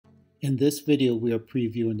In this video, we are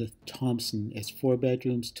previewing the Thompson. It's 4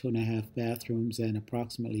 bedrooms, 2.5 bathrooms, and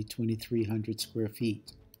approximately 2,300 square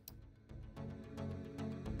feet.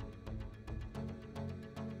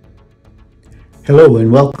 Hello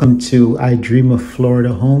and welcome to I Dream of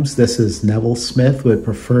Florida Homes. This is Neville Smith with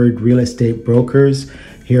Preferred Real Estate Brokers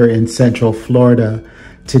here in Central Florida.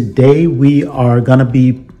 Today we are going to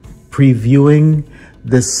be previewing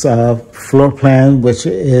this floor plan, which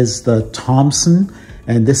is the Thompson.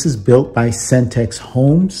 And this is built by Centex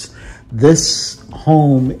Homes. This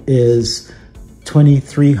home is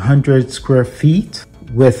 2,300 square feet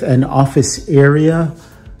with an office area,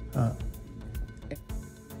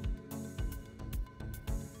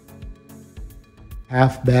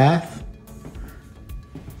 half bath,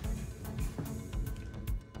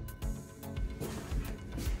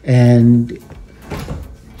 and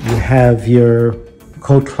you have your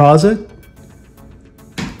coat closet.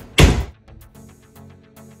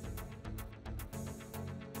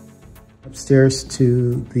 Upstairs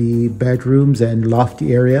to the bedrooms and loft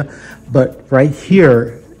area, but right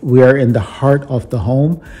here we are in the heart of the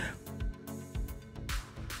home.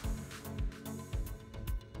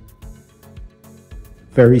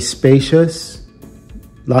 Very spacious,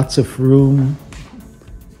 lots of room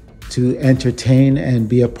to entertain and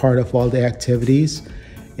be a part of all the activities.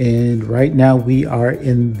 And right now we are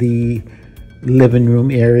in the living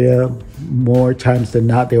room area. More times than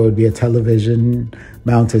not, there would be a television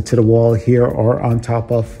mounted to the wall here or on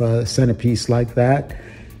top of a centerpiece like that.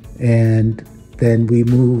 And then we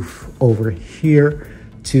move over here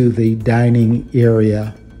to the dining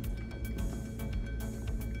area.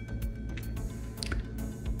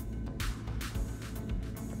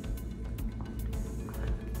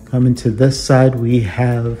 Coming to this side, we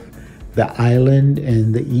have the island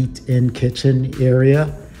and the eat-in kitchen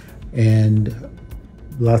area, and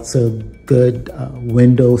lots of good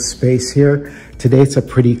window space here. Today it's a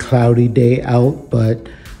pretty cloudy day out, but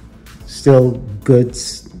still good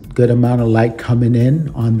amount of light coming in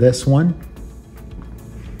on this one.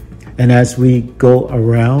 And as we go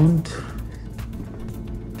around,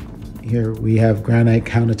 here we have granite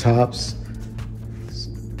countertops,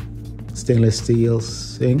 stainless steel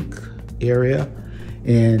sink area,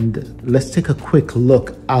 and let's take a quick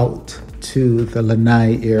look out to the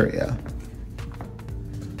lanai area.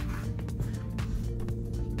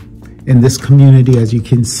 In this community, as you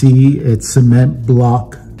can see, it's cement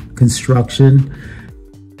block construction.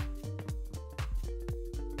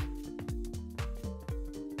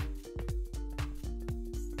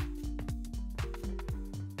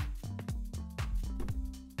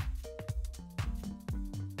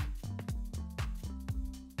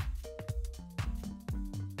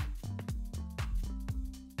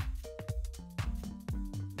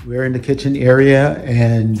 We're in the kitchen area,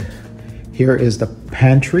 and here is the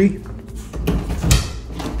pantry.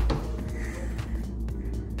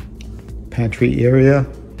 Pantry area.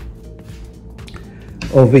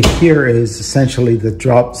 Over here is essentially the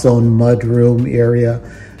drop zone mudroom area.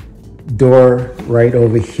 Door right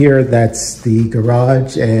over here, that's the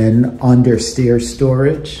garage and understair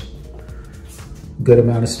storage. Good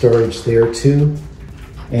amount of storage there too.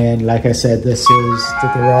 And like I said, this is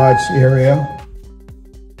the garage area.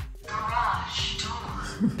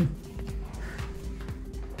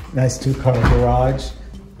 Nice two-car garage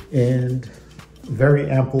and very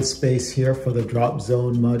ample space here for the drop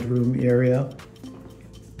zone mudroom area.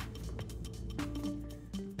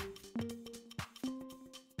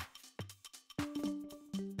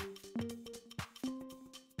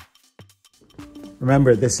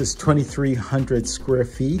 Remember, this is 2,300 square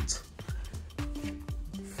feet,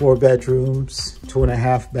 4 bedrooms,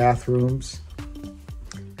 2.5 bathrooms.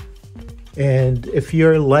 And if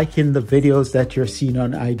you're liking the videos that you're seeing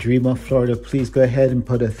on I Dream of Florida, please go ahead and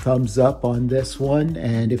put a thumbs up on this one.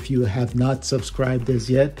 And if you have not subscribed as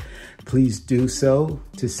yet, please do so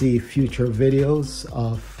to see future videos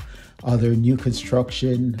of other new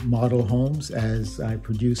construction model homes as I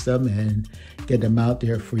produce them and get them out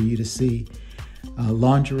there for you to see.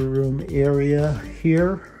 Laundry room area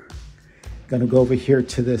here. Gonna go over here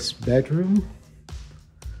to this bedroom.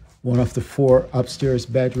 One of the 4 upstairs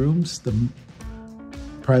bedrooms. The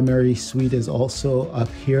primary suite is also up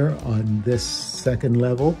here on this second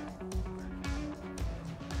level.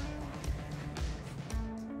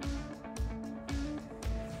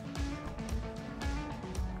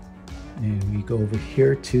 And we go over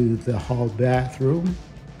here to the hall bathroom.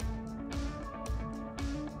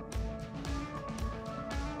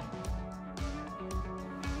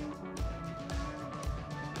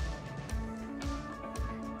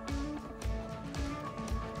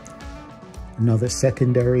 Another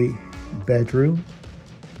secondary bedroom.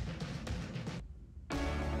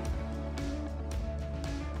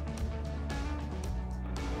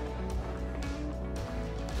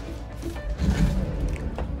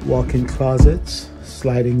 walk-in closets,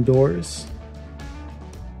 sliding doors.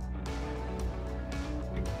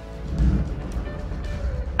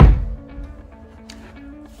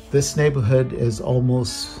 This neighborhood is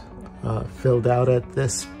almost filled out at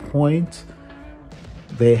this point.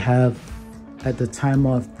 They have, at the time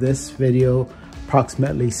of this video,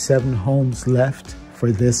 approximately 7 homes left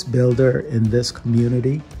for this builder in this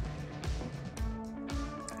community.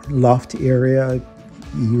 Loft area,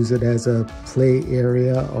 you use it as a play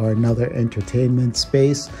area or another entertainment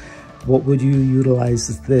space. What would you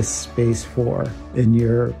utilize this space for in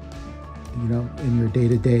your, in your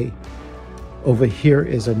day-to-day? Over here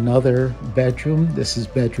is another bedroom. This is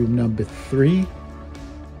bedroom number 3.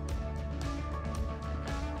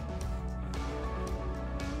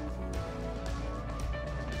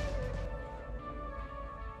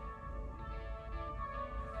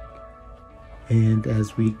 And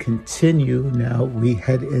as we continue, now we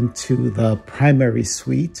head into the primary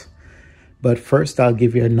suite. But first, I'll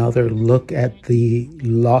give you another look at the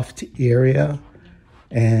loft area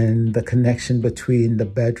and the connection between the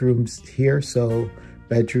bedrooms here. So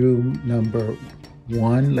bedroom number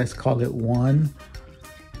 1, let's call it 1.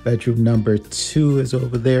 Bedroom number 2 is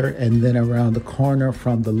over there. And then around the corner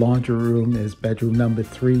from the laundry room is bedroom number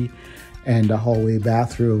 3 and the hallway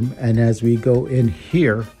bathroom. And as we go in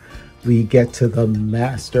here, we get to the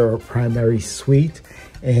master or primary suite.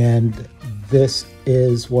 And this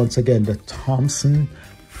is, once again, the Thompson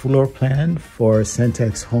floor plan for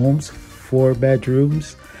Centex homes. 4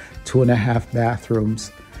 bedrooms, 2.5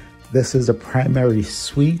 bathrooms. This is a primary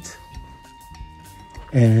suite.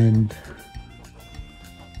 And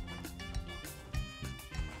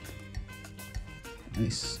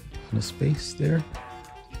nice space there.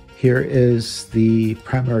 Here is the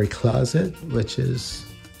primary closet, which is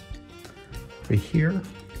right here.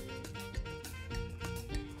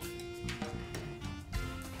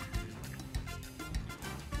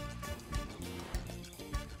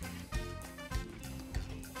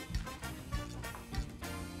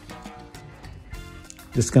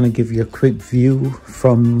 Just going to give you a quick view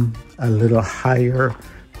from a little higher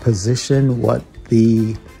position what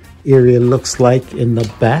the area looks like in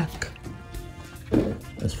the back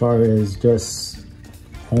as far as just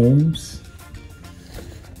homes.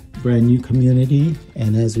 Brand new community.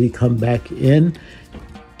 And as we come back in,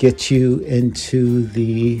 get you into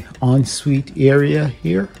the ensuite area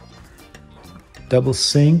here. Double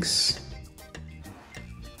sinks.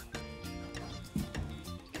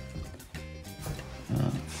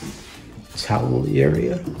 Towel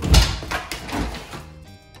area.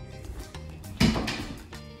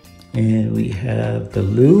 And we have the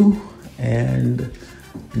loo and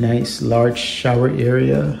nice large shower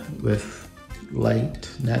area with light,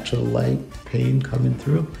 natural light pane coming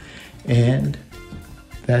through. And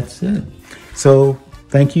that's it. So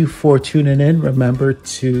thank you for tuning in. Remember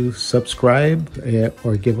to subscribe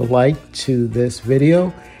or give a like to this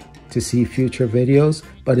video to see future videos.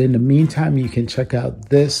 But in the meantime, you can check out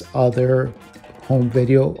this other home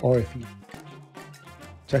video, or if you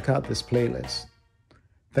check out this playlist.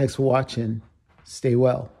 Thanks for watching. Stay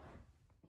well.